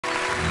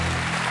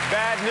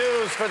Bad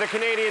news for the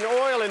Canadian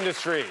oil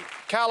industry.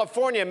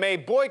 California may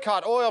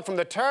boycott oil from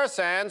the tar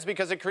sands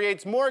because it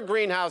creates more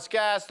greenhouse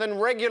gas than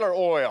regular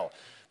oil.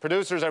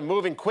 Producers are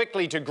moving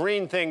quickly to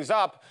green things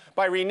up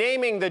by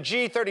renaming the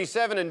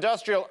G37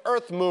 Industrial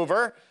Earth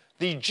Mover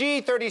the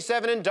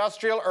G37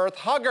 Industrial Earth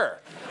Hugger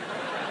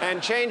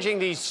and changing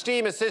the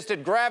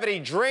steam-assisted gravity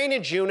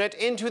drainage unit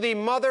into the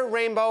Mother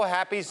Rainbow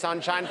Happy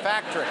Sunshine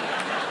Factory.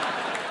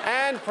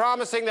 And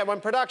promising that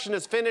when production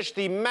is finished,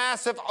 the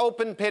massive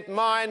open-pit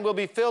mine will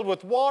be filled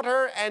with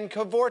water and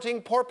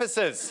cavorting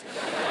porpoises.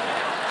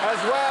 As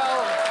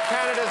well,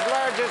 Canada's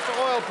largest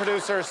oil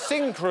producer,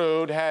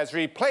 Syncrude, has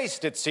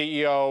replaced its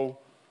CEO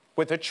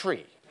with a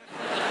tree.